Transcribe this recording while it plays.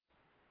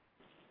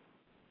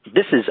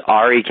This is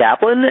Ari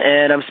Kaplan,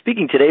 and I'm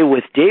speaking today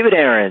with David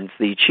Ahrens,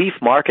 the Chief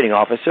Marketing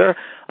Officer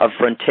of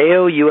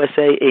Fronteo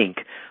USA, Inc.,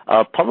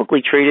 a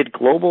publicly traded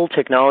global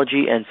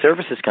technology and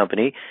services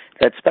company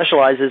that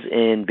specializes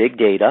in big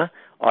data,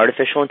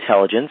 artificial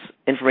intelligence,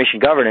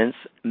 information governance,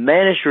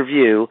 managed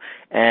review,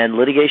 and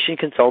litigation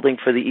consulting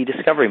for the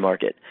e-discovery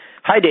market.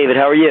 Hi, David.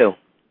 How are you?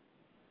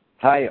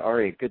 Hi,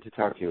 Ari. Good to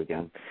talk to you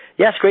again.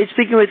 Yes, great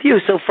speaking with you.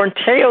 So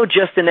Fronteo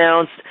just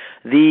announced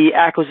the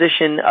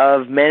acquisition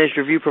of managed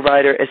review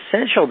provider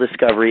Essential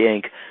Discovery,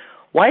 Inc.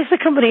 Why is the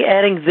company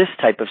adding this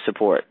type of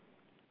support?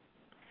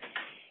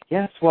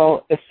 Yes,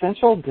 well,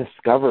 Essential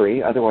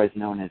Discovery, otherwise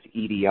known as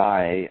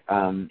EDI,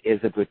 is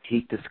a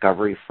boutique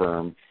discovery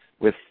firm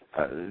with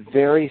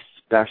very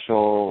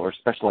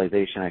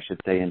specialization, I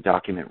should say, in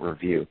document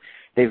review.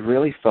 They've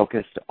really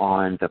focused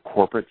on the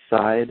corporate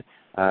side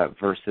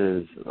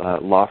versus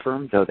law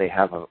firm, though they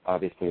have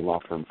obviously law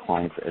firm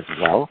clients as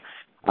well.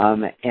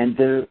 And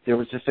there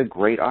was just a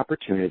great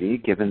opportunity,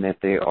 given that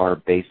they are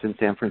based in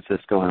San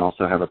Francisco and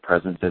also have a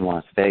presence in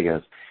Las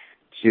Vegas,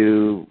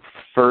 to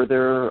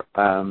further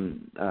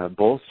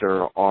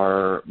bolster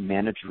our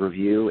managed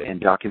review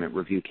and document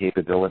review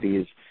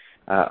capabilities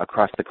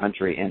across the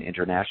country and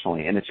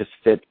internationally. And it just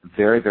fit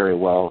very, very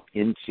well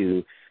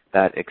into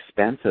that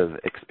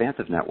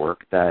expansive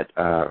network that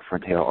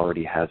Fronteo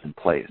already has in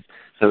place.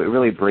 So it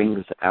really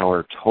brings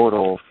our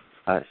total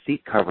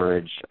seat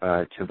coverage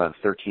to about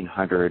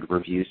 1,300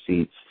 review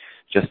seats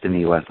just in the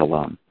U.S.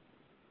 alone.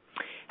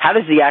 How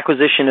does the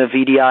acquisition of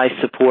EDI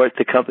support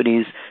the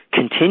company's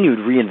continued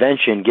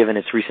reinvention given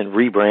its recent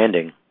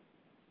rebranding?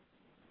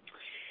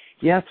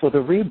 Yes, well, the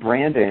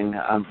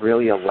rebranding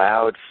really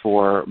allowed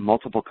for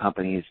multiple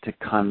companies to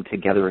come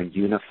together and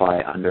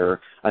unify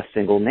under a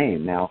single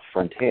name, now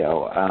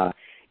Fronteo.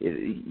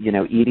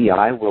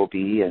 EDI will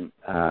be and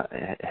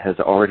has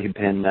already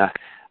been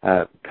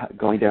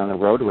going down the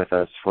road with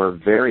us for a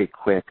very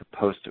quick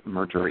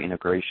post-merger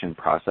integration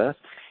process,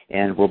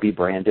 and will be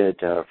branded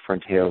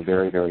Fronteo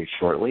very, very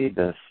shortly.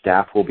 The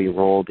staff will be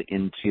rolled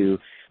into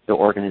the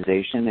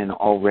organization, and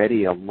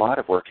already a lot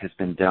of work has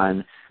been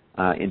done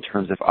in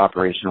terms of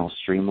operational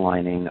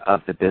streamlining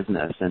of the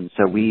business. And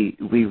so we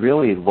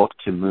really look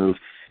to move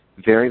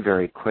very,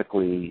 very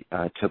quickly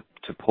to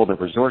pull the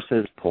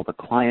resources, pull the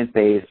client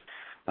base,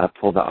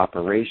 pull the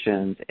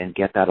operations, and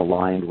get that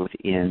aligned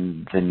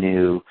within the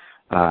new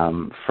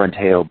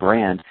Fronteo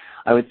brand.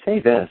 I would say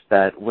this,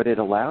 that what it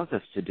allows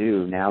us to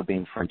do now,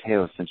 being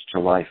Fronteo since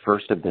July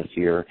 1st of this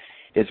year,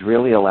 is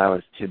really allow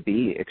us to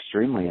be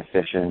extremely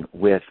efficient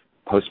with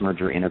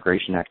post-merger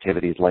integration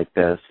activities like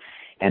this,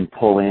 and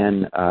pull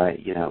in,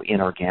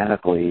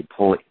 inorganically,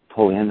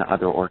 pull in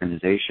other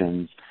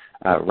organizations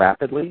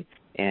rapidly,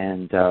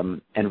 and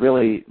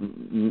really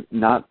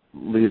not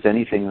lose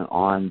anything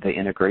on the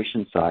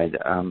integration side.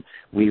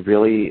 We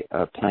really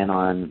plan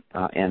on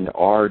and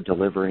are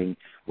delivering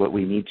what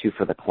we need to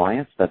for the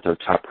clients. That's our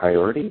top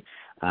priority,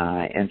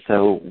 and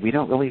so we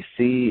don't really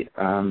see,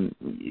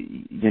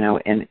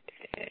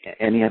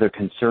 any other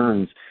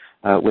concerns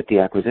with the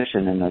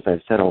acquisition. And as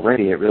I've said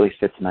already, it really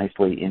fits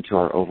nicely into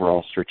our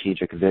overall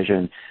strategic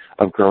vision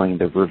of growing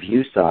the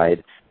review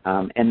side.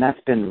 And that's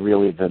been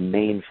really the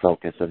main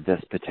focus of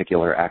this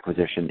particular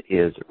acquisition,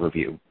 is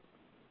review.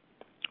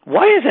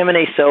 Why is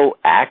M&A so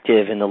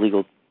active in the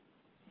legal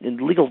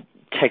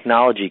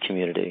technology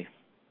community?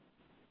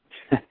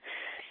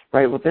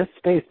 Right. Well, this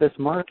space, this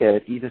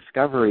market,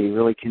 e-discovery,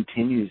 really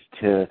continues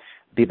to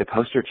be the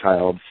poster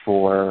child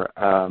for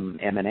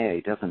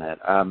M&A, doesn't it?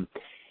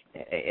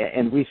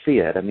 And we see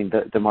it. I mean,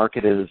 the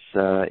market is,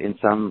 in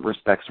some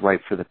respects,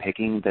 ripe for the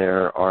picking.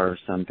 There are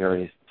some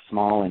very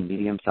small and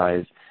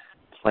medium-sized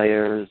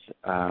players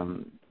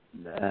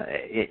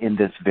in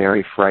this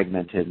very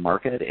fragmented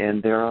market,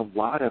 and there are a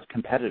lot of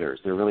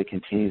competitors. There really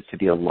continues to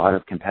be a lot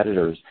of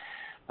competitors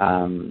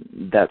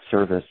that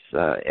service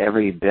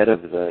every bit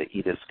of the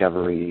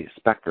e-discovery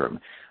spectrum.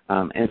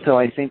 And so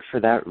I think for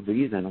that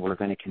reason, we're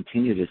going to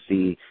continue to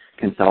see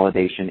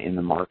consolidation in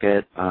the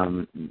market.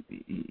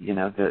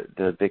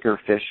 The bigger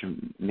fish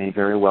may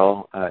very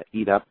well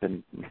eat up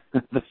and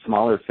the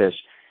smaller fish,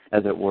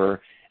 as it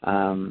were.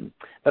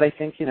 But I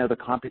think, the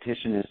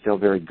competition is still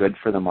very good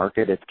for the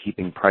market. It's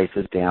keeping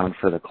prices down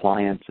for the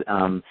clients,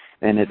 and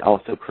it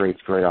also creates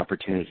great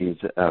opportunities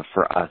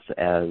for us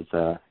as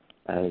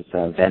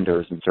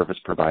vendors and service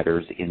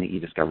providers in the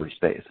e-discovery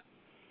space.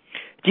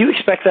 Do you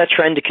expect that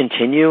trend to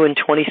continue in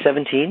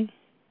 2017?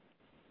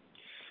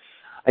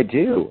 I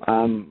do.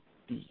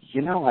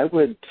 I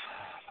would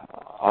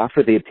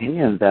offer the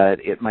opinion that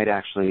it might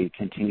actually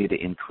continue to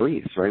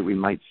increase, right? We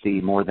might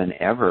see more than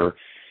ever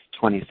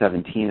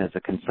 2017 as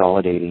a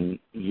consolidating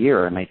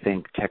year, and I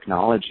think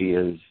technology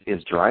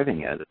is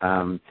driving it.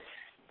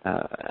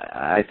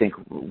 I think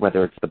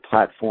whether it's the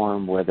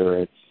platform, whether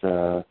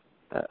it's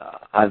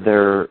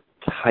other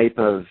type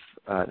of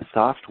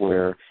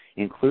software,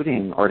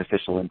 including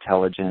artificial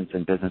intelligence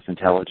and business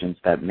intelligence,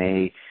 that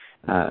may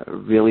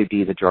really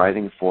be the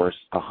driving force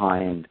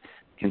behind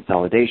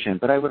consolidation.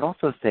 But I would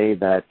also say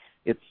that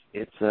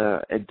it's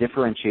a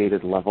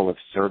differentiated level of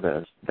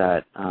service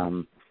that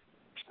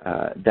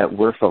that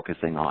we're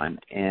focusing on.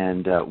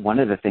 And one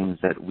of the things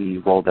that we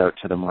rolled out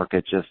to the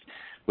market just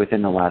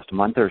within the last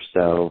month or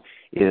so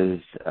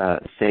is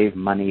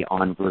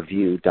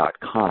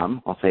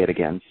SaveMoneyOnReview.com. I'll say it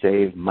again,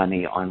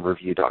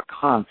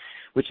 SaveMoneyOnReview.com,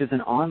 which is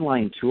an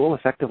online tool.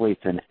 Effectively,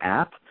 it's an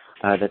app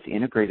that's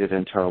integrated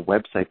into our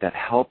website that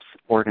helps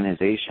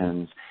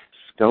organizations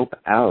scope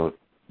out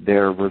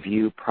their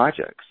review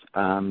projects.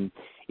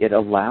 It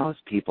allows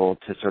people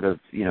to sort of,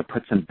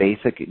 put some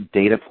basic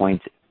data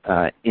points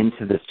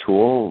into this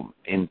tool,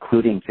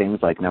 including things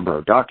like number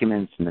of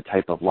documents and the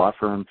type of law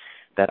firm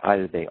that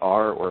either they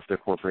are or if they're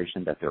a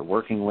corporation that they're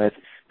working with,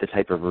 the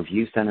type of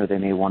review center they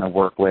may want to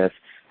work with,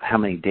 how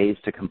many days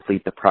to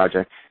complete the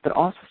project, but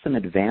also some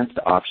advanced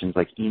options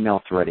like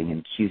email threading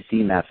and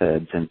QC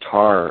methods and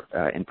TAR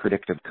and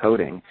predictive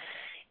coding.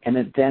 And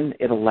then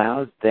it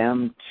allows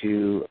them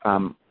to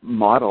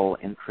model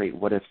and create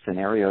what-if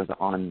scenarios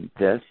on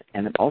this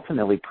and then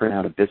ultimately print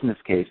out a business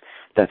case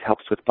that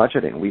helps with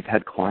budgeting. We've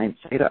had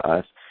clients say to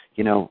us,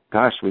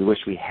 gosh, we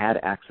wish we had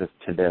access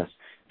to this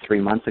 3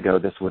 months ago.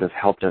 This would have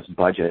helped us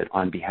budget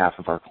on behalf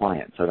of our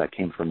client. So that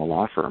came from a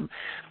law firm.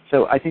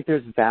 So I think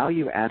there's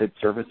value-added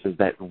services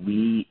that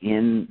we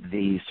in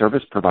the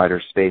service provider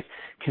space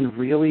can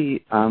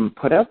really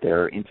put out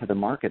there into the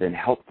market and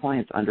help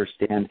clients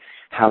understand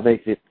how they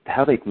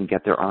can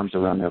get their arms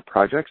around their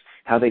projects,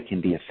 how they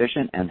can be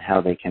efficient, and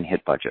how they can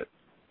hit budget.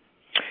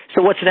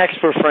 So what's next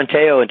for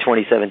Fronteo in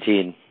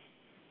 2017?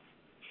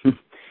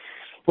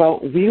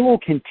 Well, we will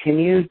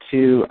continue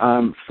to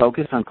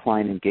focus on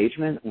client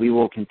engagement. We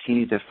will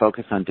continue to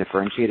focus on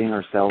differentiating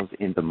ourselves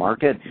in the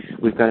market.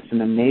 We've got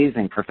some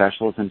amazing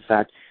professionals. In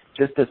fact,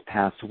 just this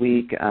past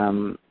week,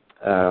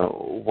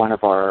 one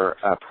of our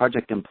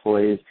project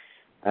employees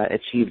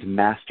achieved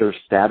master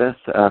status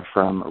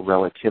from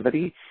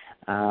Relativity.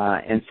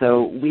 And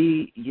so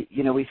we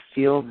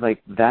feel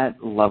like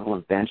that level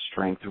of bench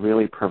strength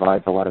really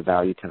provides a lot of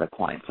value to the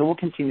client. So we'll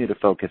continue to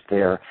focus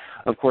there.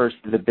 Of course,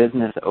 the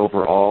business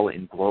overall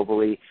and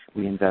globally,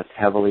 we invest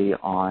heavily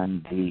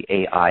on the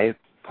AI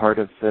part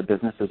of the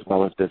business as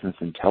well as business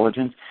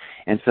intelligence.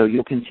 And so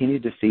you'll continue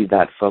to see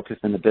that focus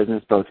in the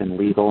business, both in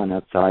legal and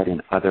outside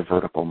in other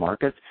vertical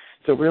markets.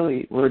 So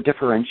really, we're a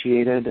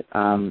differentiated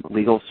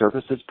legal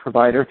services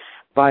provider,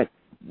 but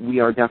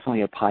we are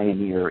definitely a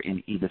pioneer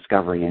in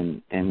e-discovery,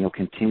 and you'll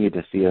continue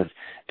to see us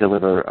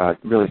deliver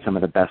really some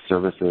of the best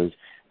services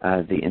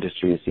the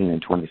industry has seen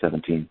in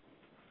 2017.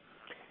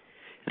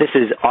 This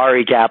is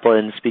Ari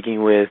Kaplan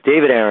speaking with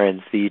David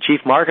Ahrens, the Chief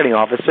Marketing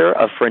Officer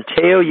of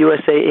Fronteo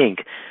USA, Inc.,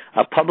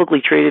 a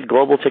publicly traded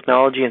global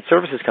technology and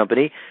services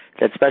company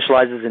that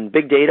specializes in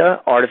big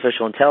data,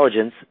 artificial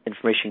intelligence,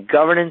 information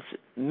governance,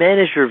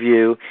 managed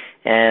review,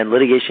 and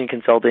litigation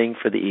consulting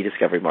for the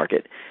e-discovery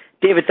market.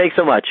 David, thanks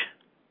so much.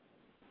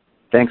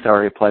 Thanks,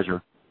 Ari. A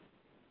pleasure.